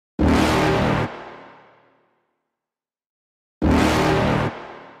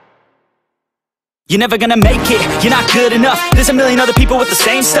You're never gonna make it, you're not good enough. There's a million other people with the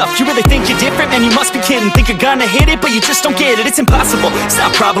same stuff. You really think you're different? Man, you must be kidding. Think you're gonna hit it, but you just don't get it. It's impossible, it's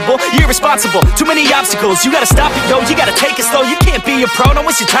not probable, you're irresponsible. Too many obstacles, you gotta stop it, yo. You gotta take it slow, you can't be a pro. Don't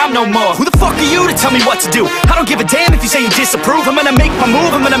waste your time no more. Who the fuck are you to tell me what to do? I don't give a damn if you say you disapprove. I'm gonna make my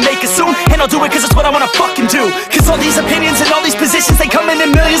move, I'm gonna make it soon. And I'll do it cause it's what I wanna fucking do. Cause all these opinions and all these positions, they come in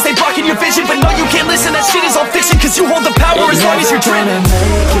millions, they blocking your vision. But no, you can't listen, that shit is all fiction. Cause you hold the power as long as you're dreaming.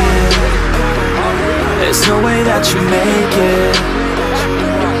 There's no way that you make it.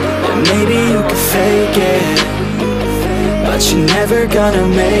 And maybe you can fake it, but you're never gonna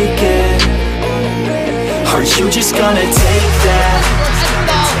make it. Are you just gonna take that?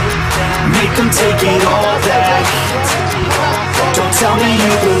 Make them take it all back. Don't tell me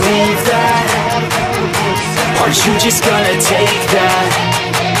you believe that. Are you just gonna take that?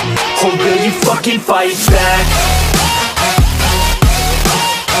 Or will you fucking fight back?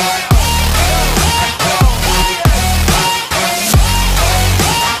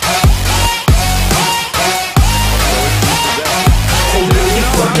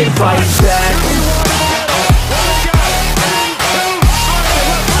 Fight back.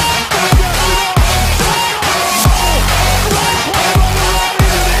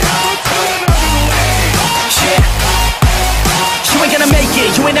 You ain't gonna make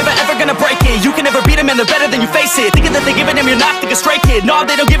it, you ain't never ever gonna break it. You can never beat them and they're better than you face it. Thinking that they give a damn, you're not thinking straight, kid. No,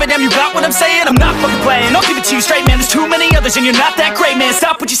 they don't give a damn, you got what I'm saying? I'm not fucking playing, I'll give it to you straight, man. There's too many others and you're not that great, man.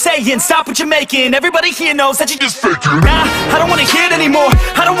 Stop what you're saying, stop what you're making. Everybody here knows that you just faking. Nah, I don't wanna hear it anymore,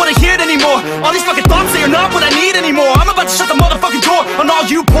 I don't wanna hear it anymore. All these fucking thoughts, they are not what I need anymore. I'm about to shut the motherfucking door on all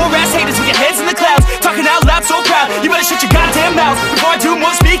you poor ass haters with your heads in the clouds, talking out loud so proud. You better shut your goddamn mouth before I do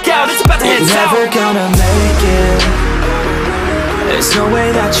more speak out. It's about to head south. You're never gonna make it. There's no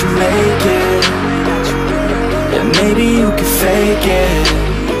way that you make it. And maybe you can fake it,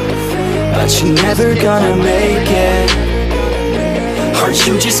 but you're never gonna make it. Are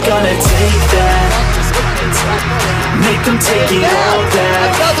you just gonna take that? Make them take it all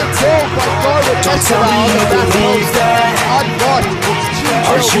back. Don't tell me you believe that.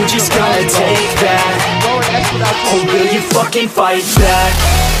 Are you just gonna take that? Or will you fucking fight back?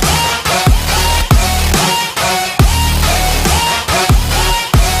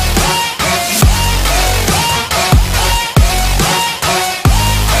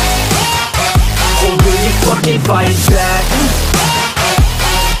 Fight back.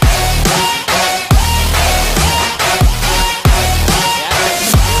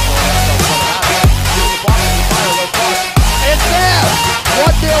 It's there.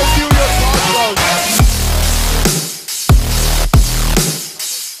 1-0 Junior Crossroads.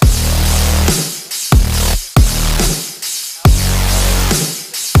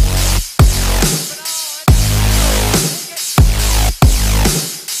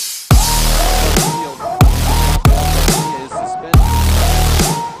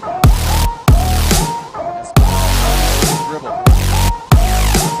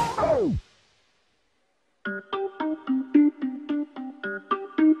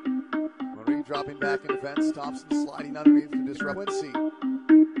 Dropping back in defense, stops and sliding underneath to disrupt Quincy.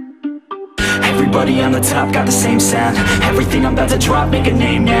 Everybody on the top got the same sound. Everything I'm about to drop, make a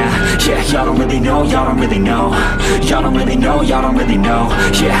name now. Yeah, y'all don't really know, y'all don't really know. Y'all don't really know, y'all don't really know.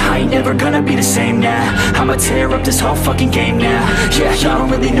 Yeah, I ain't never gonna be the same now. I'ma tear up this whole fucking game now. Yeah, y'all don't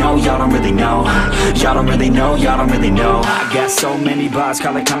really know, y'all don't really know. Y'all don't really know, y'all don't really know. I got so many bars,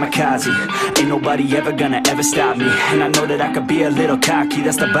 call it kamikaze. Ain't nobody ever gonna ever stop me. And I know that I could be a little cocky.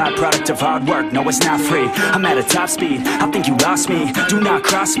 That's the byproduct of hard work, no it's not free. I'm at a top speed, I think you lost me. Do not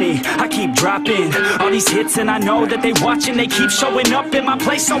cross me, I keep dropping all these hits and I know that they watching. They keep showing up in my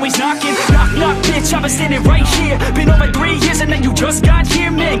place, always knocking. Knock, knock, bitch, I've been standing right here. Been over 3 years and then you just got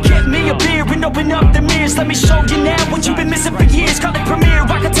here. Man, get me a beer and open up the mirrors. Let me show you now what you've been missing for years. Call it premiere,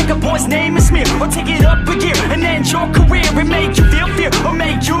 I can take a boy's name and smear, or take it up a gear and end your career and make you feel fear, or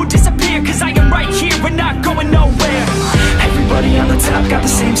make you disappear. Cause I am right here and not going nowhere. Everybody on the top got the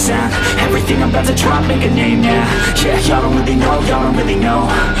same sound. Everything I'm about to drop, make a name now. Yeah, y'all don't really know, y'all don't really know.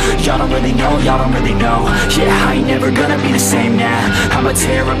 Y'all don't really know, y'all don't really know. Yeah, I ain't never gonna be the same now. I'ma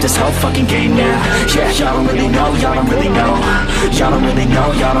tear up this whole fucking game now. Yeah, y'all don't really know, y'all don't really know. Y'all don't really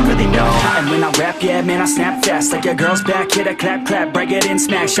know, y'all don't really know. And when I rap, yeah, man, I snap fast. Like your girl's back, hit a clap, clap, break it in,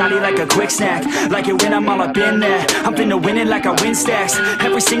 smack. Shotty like a quick snack, like it when I'm all up in there. I'm finna win it like I win stacks.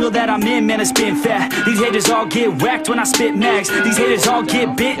 Every single that I'm in, man, it's been fat. These haters all get whacked when I spit max. These haters all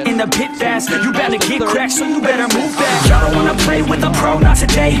get bit in the pit fast. You better get get cracked, so you better move back. Y'all don't wanna play with a pro, not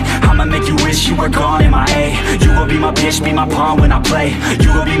today. I'ma make you wish you were gone in my A. You gon' be my bitch, be my pawn when I play.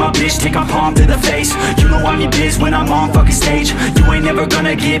 You gon' be my bitch, take my palm to the face. You know I'm your biz when I'm on fucking stage. You ain't never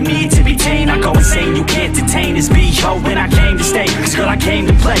gonna get me to be tame. I go insane, you can't detain this B.O. when I came to stay. Cause girl, I came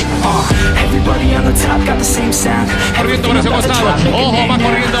to play. Everybody on the top got the same sound. Everything about the drop, make a name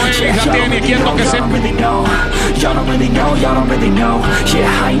now. Yeah, y'all don't really know, y'all don't really know. Y'all don't really know, y'all don't really know.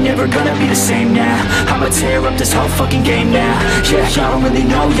 Yeah, I ain't never gonna be the same now. I'ma tear up this whole fucking game now. Yeah, y'all don't really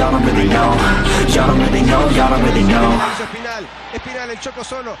know, y'all don't really know. Y'all don't really know, y'all don't really know. Espinal, Espinal, el Choco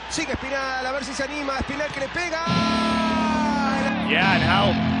solo. Sigue Espinal, a ver si se anima. Espinal que le pega. Yeah, and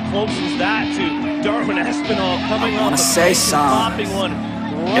how close is that to Darwin Espinal coming off the face and popping one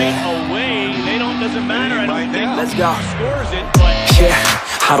right away. They don't, doesn't matter. I don't think Let's go. Scores it, but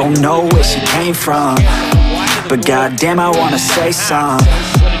yeah, I don't know where she came from, but goddamn, I wanna say some.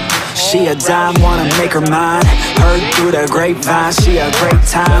 She a dime, wanna make her mine. Heard through the grapevine, she a great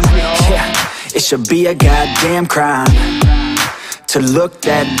time. Yeah, it should be a goddamn crime to look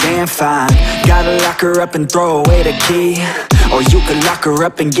that damn fine. Gotta lock her up and throw away the key, or you could lock her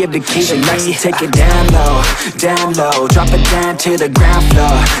up and give the key to me. Take it down low, drop it down to the ground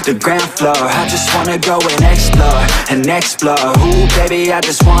floor, the ground floor. I just wanna go and explore, ooh baby, I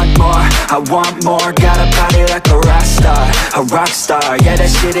just want more, I want more. Got a body like a rock star, yeah that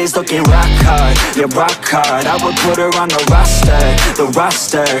shit is looking rock hard, yeah rock hard. I would put her on the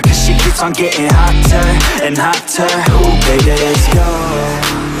roster, cause she keeps on getting hotter and hotter. Ooh baby, let's go.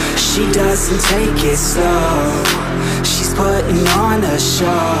 She doesn't take it slow, she's putting on a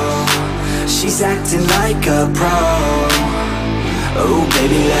show. She's acting like a pro. Oh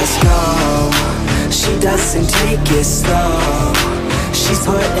baby, let's go. She doesn't take it slow, she's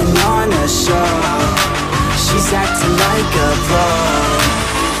putting on a show. She's acting like a pro.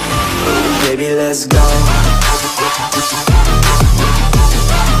 Oh baby, let's go.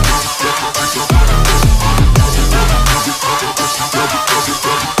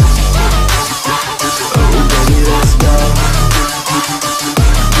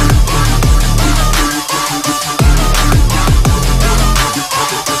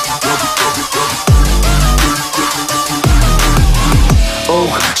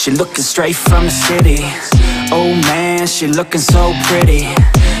 She looking straight from the city. Oh man, she looking so pretty.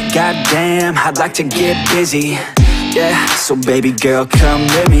 Goddamn, I'd like to get busy. Yeah, so baby girl, come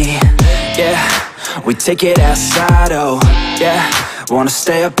with me. Yeah, we take it outside, oh yeah. Wanna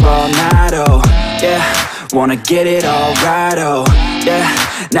stay up all night, oh yeah. Wanna get it all right, oh yeah.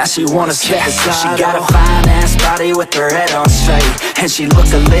 Now she wanna skip the slide. She got a fine ass body with her head on straight, and she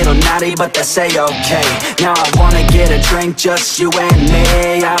looks a little naughty, but that's a-okay. Now I wanna get a drink, just you and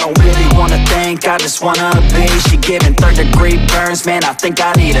me. I don't really wanna think, I just wanna be. She giving third-degree burns, man, I think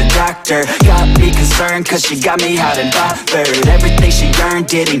I need a doctor. Got me concerned, cause she got me hot and bothered. Everything she earned,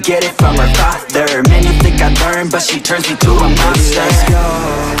 didn't get it from her father. Man, you think I learned, but she turns me to a monster. Let's go.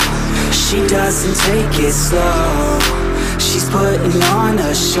 She doesn't take it slow, she's putting on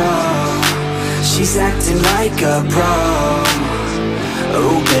a show. She's acting like a pro.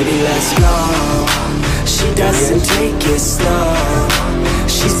 Oh baby, let's go. She doesn't take it slow,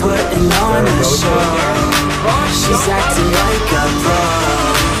 she's putting on a show. She's acting like a pro.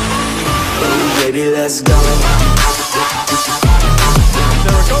 Oh baby, let's go.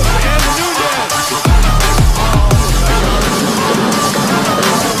 there it goes again, the Nunez.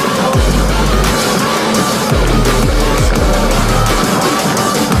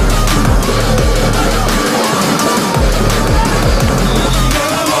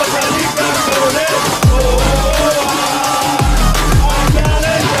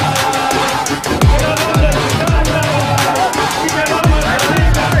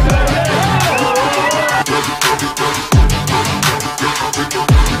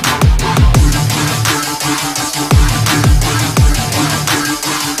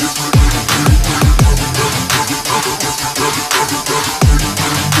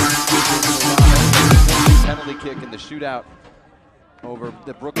 Kick in the shootout over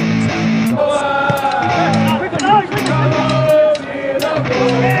the Brooklyn attack.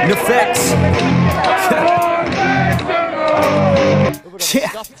 Effects.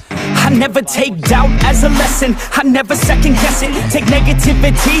 Yeah. I never take doubt as a lesson, I never second guess it. Take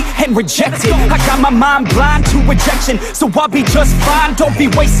negativity and reject it. I got my mind blind to rejection, so I'll be just fine. Don't be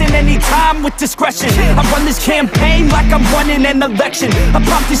wasting any time with discretion. I run this campaign like I'm running an election. I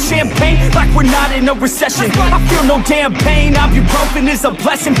pop this champagne like we're not in a recession. I feel no damn pain, ibuprofen is a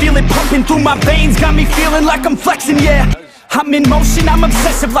blessing. Feel it pumping through my veins, got me feeling like I'm flexing, yeah. I'm in motion, I'm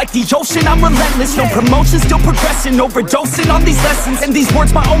obsessive like the ocean, I'm relentless. No promotion, still progressing, overdosing on these lessons. And these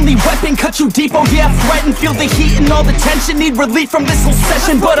words my only weapon, cut you deep, oh yeah, I threaten. Feel the heat and all the tension, need relief from this whole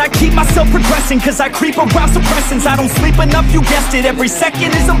session. But I keep myself progressing, cause I creep around suppressants. I don't sleep enough, you guessed it, every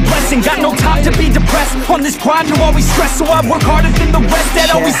second is a blessing. Got no time to be depressed, on this grind you always stress. So I work harder than the rest,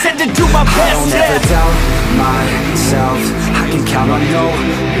 that always said to do my best. I don't ever doubt myself, I can count on no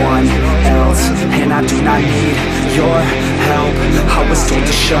one else. And I do not need your help, I was told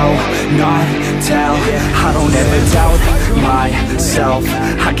to show, not tell. I don't ever doubt myself,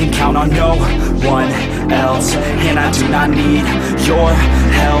 I can count on no one else. And I do not need your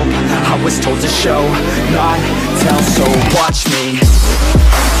help, I was told to show, not tell. So watch me